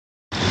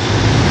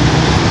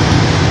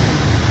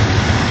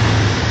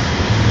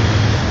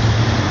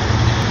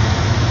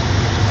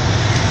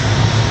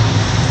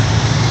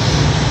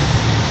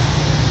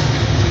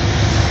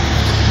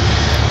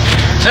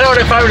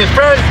family, and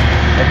friends.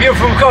 If you're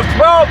from across the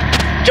world,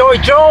 Joey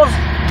Jones,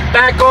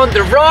 back on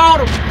the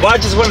road. Well, I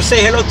just want to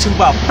say hello to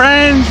my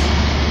friends.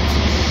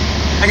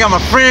 I got my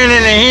friend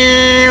in the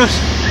hills.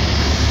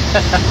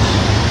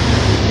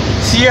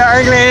 See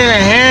our England in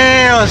the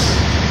hills.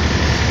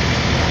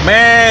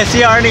 Man,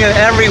 see our England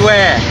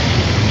everywhere.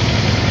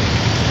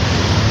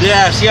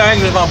 Yeah, see our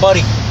England, my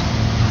buddy.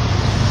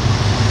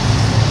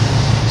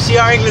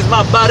 See our England,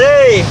 my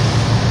buddy.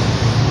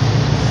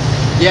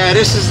 Yeah,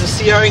 this is the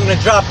CR England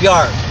drop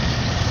yard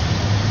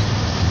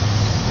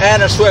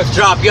and a Swift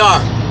drop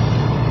yard.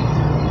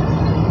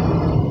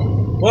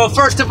 Well,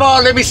 first of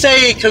all, let me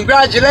say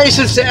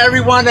congratulations to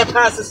everyone that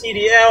passed the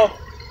CDL.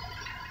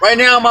 Right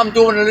now, I'm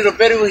doing a little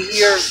video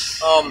here.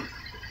 I'm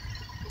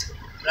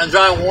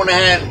driving one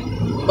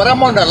hand, but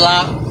I'm on the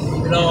lot.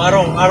 You know, I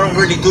don't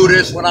really do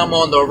this when I'm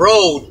on the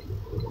road,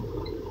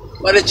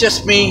 but it's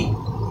just me.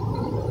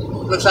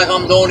 Looks like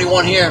I'm the only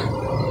one here.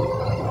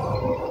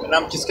 And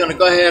I'm just gonna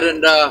go ahead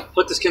and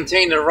put this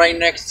container right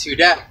next to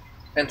that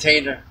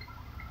container.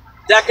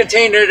 That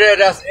container there,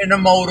 that's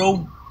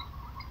Intermodal.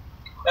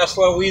 That's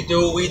what we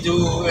do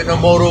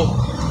Intermodal.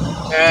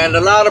 And a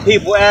lot of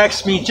people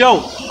ask me,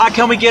 Joe, how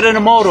can we get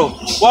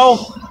Intermodal?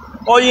 Well,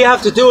 all you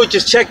have to do is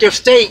just check your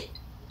state.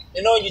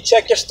 You know, you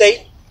check your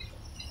state.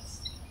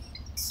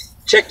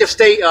 Check the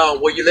state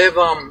where you live,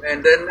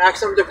 and then ask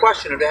them the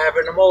question if they have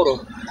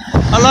Intermodal.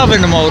 I love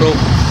Intermodal.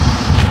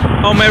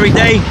 Home every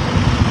day.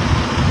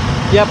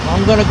 Yep,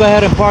 I'm gonna go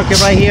ahead and park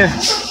it right here.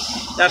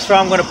 That's where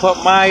I'm gonna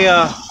put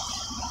my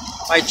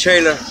my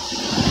trailer.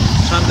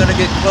 So I'm gonna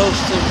get close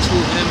to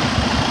him,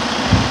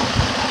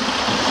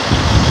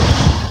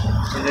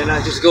 and then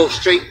I just go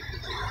straight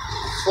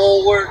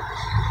forward.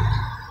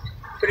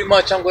 Pretty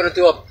much, I'm gonna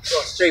do a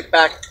straight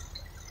back.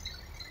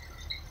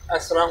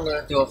 That's what I'm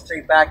gonna do, a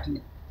straight back.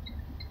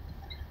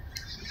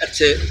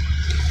 That's it.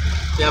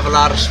 You have a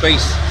lot of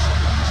space.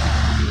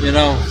 You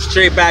know,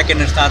 straight back,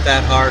 and it's not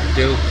that hard to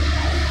do.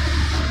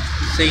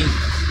 See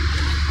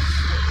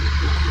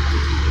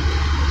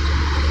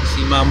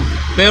my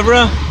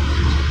mirror,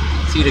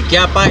 see the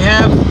gap I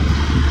have,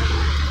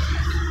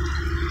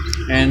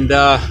 and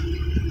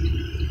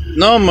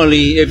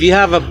normally if you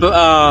have a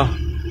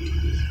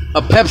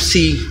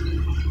Pepsi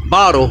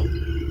bottle,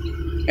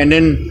 and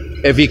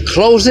then if you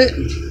close it,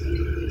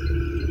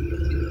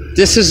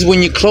 this is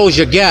when you close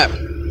your gap,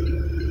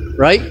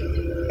 right?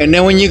 And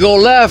then when you go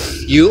left,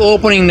 you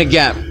opening the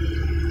gap.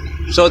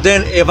 So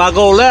then if I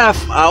go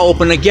left, I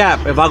open the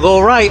gap. If I go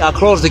right, I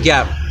close the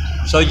gap.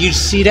 So you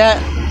see that?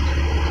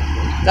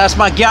 That's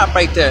my gap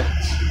right there.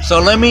 So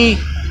let me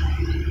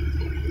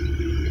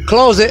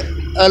close it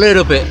a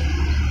little bit.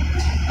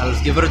 Now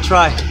let's give it a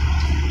try.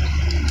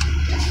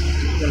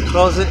 Then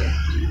close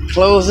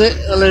it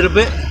a little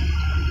bit.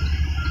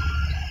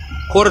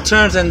 Quarter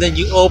turns, and then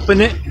you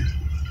open it.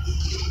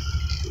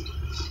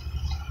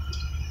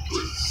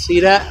 See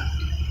that?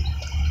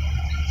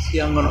 See,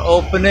 I'm gonna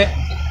open it.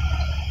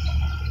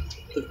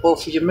 With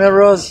both of your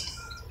mirrors.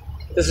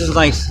 This is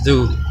nice to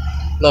do.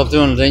 Love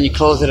doing it. Then you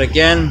close it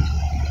again.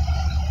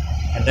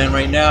 And then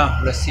right now,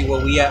 let's see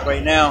where we at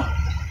right now.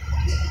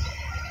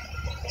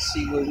 Let's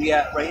see where we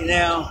at right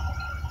now.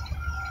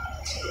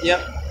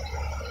 Yep.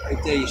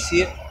 Right there, you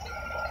see it?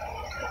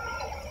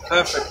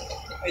 Perfect.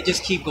 I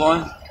just keep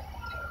going.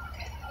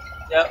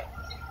 Yep.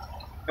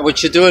 And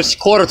what you do is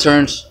quarter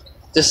turns.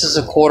 This is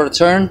a quarter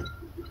turn.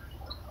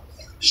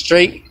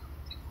 Straight.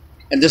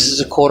 And this is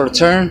a quarter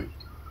turn.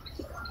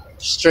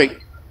 Straight.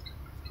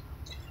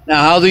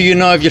 Now, how do you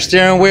know if your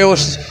steering wheel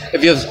is,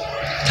 if your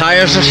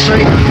tires are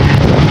straight?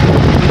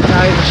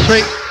 Tires are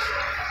straight.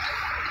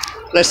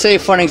 Let's say,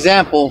 for an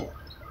example,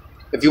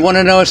 if you want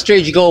to know it's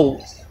straight, you go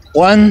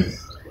 1,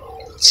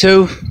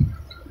 2,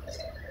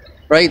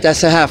 right?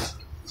 That's a half.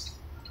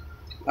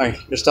 All right,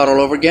 let's start all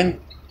over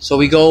again. So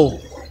we go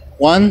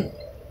 1,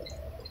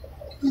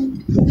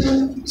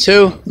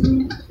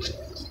 2,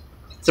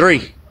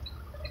 3,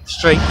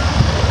 straight,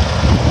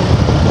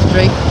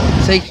 straight.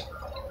 See?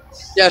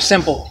 Yeah,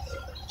 simple.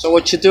 So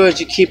what you do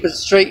is you keep it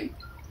straight,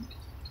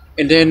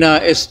 and then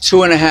it's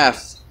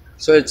 2.5.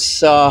 So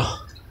it's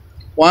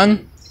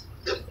 1,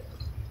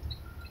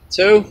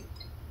 2,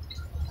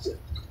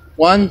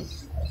 1,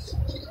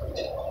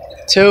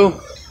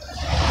 2,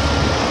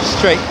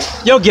 straight.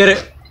 You'll get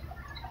it.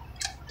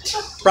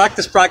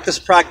 Practice, practice,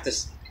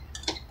 practice.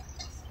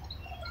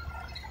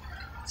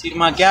 See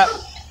my gap?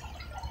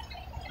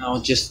 Now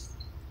just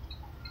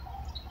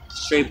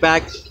straight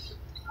back,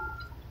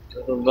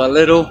 little by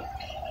little.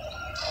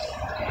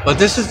 But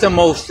this is the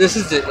most, this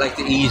is like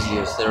the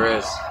easiest there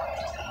is.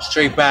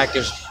 Straight back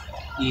is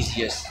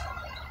easiest,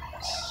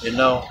 you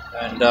know.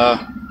 And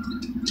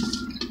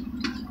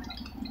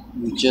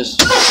we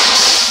just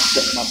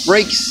set my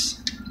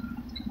brakes,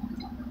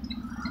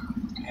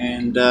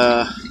 and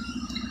got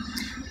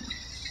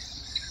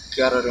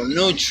it on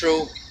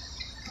neutral.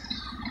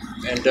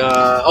 And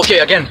okay,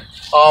 again,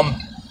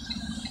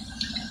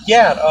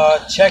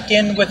 check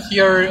in with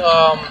your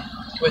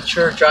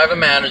driver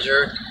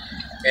manager,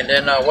 and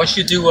then once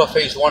you do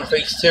phase 1,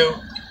 phase 2,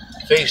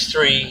 phase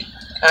 3,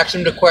 Ask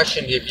him the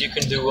question if you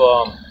can do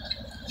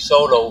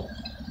solo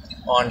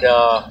on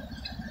the.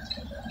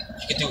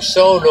 You can do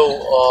solo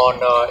on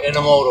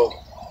Intermodal,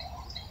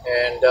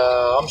 and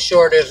I'm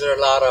sure there's a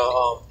lot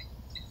of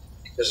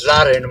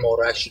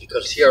Intermodal actually,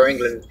 because here in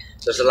England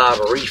there's a lot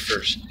of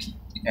reefers,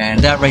 and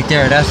that right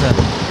there, that's a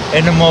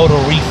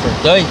Intermodal reefer.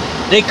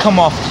 They come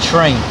off the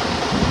train.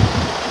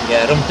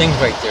 Yeah, them things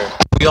right there.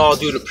 We all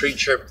do the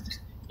pre-trip.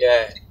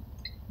 Yeah.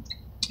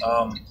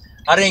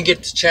 I didn't get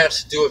the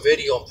chance to do a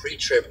video on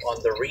pre-trip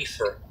on the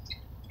reefer,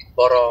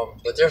 but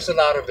there's a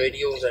lot of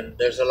videos and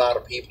there's a lot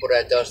of people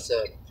that does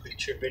the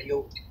pre-trip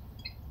video,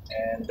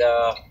 and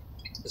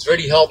it's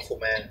really helpful,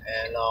 man.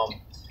 And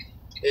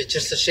it's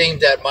just a shame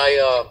that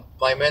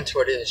my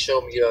mentor didn't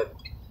show me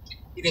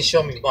he didn't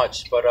show me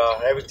much, but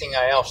everything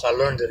else I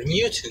learned it in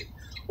YouTube,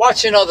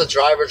 watching other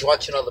drivers,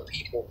 watching other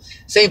people.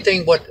 Same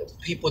thing what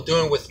people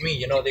doing with me,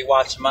 you know, they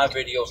watch my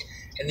videos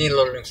and they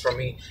learning from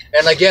me.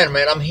 And again,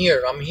 man, I'm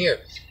here.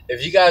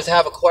 If you guys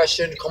have a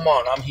question, come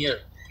on, I'm here.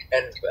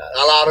 And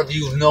a lot of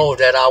you know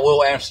that I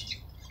will answer you.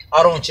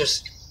 I don't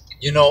just,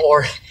 you know,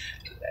 or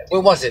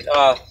when was it?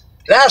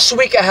 Last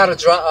week I had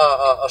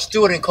a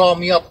student call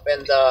me up,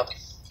 and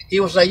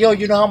he was like, yo,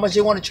 you know how much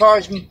they want to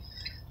charge me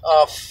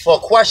for a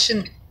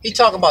question? He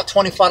talking about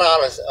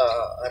 $25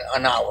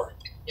 an hour,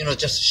 you know,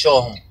 just to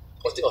show him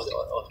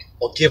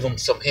or give him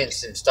some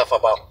hints and stuff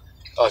about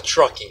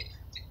trucking.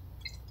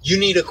 You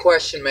need a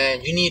question,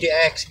 man. You need to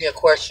ask me a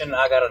question.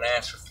 I got an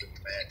answer for you,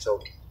 man. So,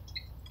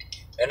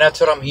 and that's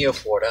what I'm here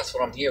for. That's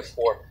what I'm here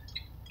for.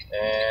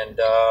 And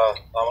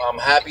I'm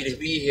happy to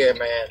be here,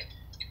 man.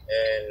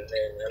 And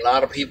a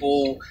lot of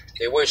people,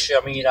 they wish.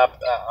 I mean, I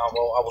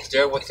was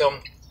there with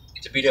them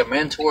to be their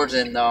mentors,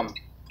 and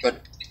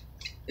but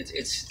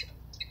it's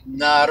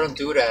no, I don't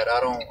do that. I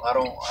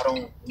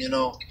don't. You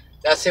know,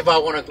 that's if I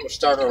want to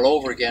start all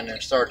over again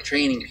and start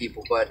training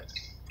people. But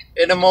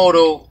in the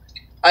moto,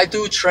 I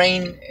do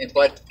train,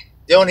 but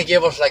they only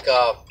give us like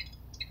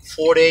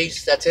 4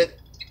 days. That's it.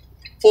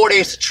 4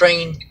 days to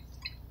train,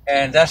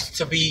 and that's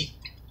to be,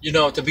 you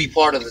know, to be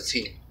part of the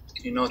team.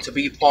 You know, to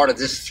be part of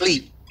this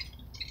fleet.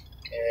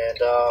 And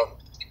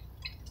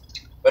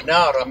but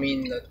now, I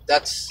mean,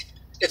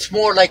 it's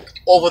more like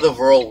over the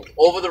road.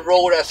 Over the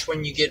road, that's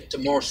when you get the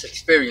most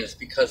experience,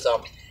 because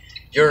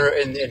you're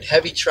in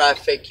heavy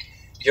traffic.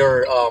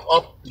 You're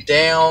up,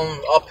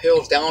 down,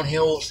 uphills,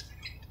 downhills.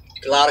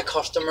 A lot of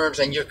customers,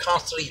 and you're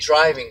constantly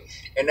driving,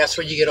 and that's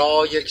where you get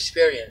all your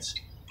experience.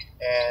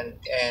 And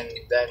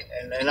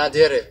I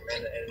did it,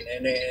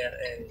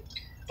 and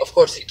of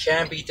course it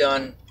can be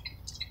done.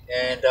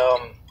 And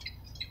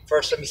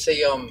first, let me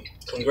say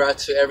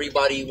congrats to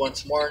everybody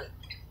once more.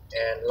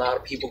 And a lot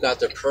of people got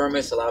their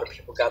permits, a lot of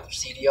people got their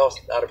CDLs,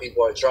 a lot of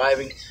people are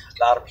driving, a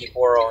lot of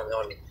people are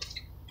on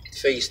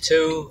phase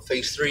 2,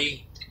 phase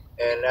 3,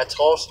 and that's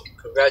awesome.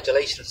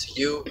 Congratulations to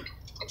you.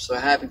 I'm so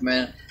happy,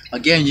 man.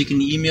 Again, you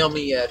can email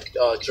me at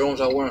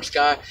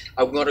dronesourworldsky.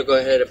 I'm going to go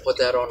ahead and put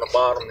that on the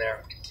bottom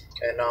there.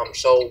 And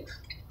so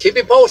keep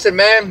it posted,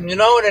 man. You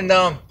know, and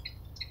I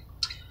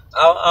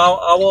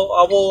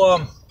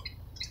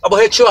will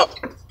hit you up,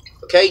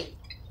 okay?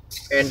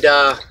 And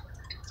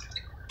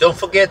don't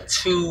forget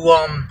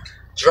to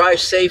drive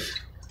safe,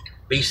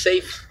 be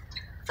safe,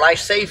 fly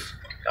safe.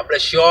 God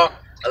bless you all.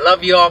 I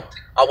love you all.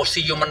 I will see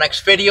you in my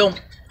next video.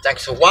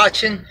 Thanks for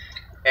watching,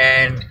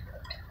 and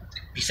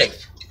be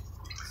safe.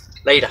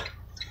 Later.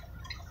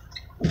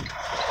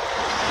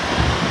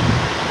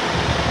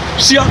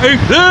 See you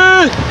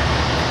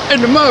in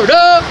the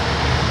motor.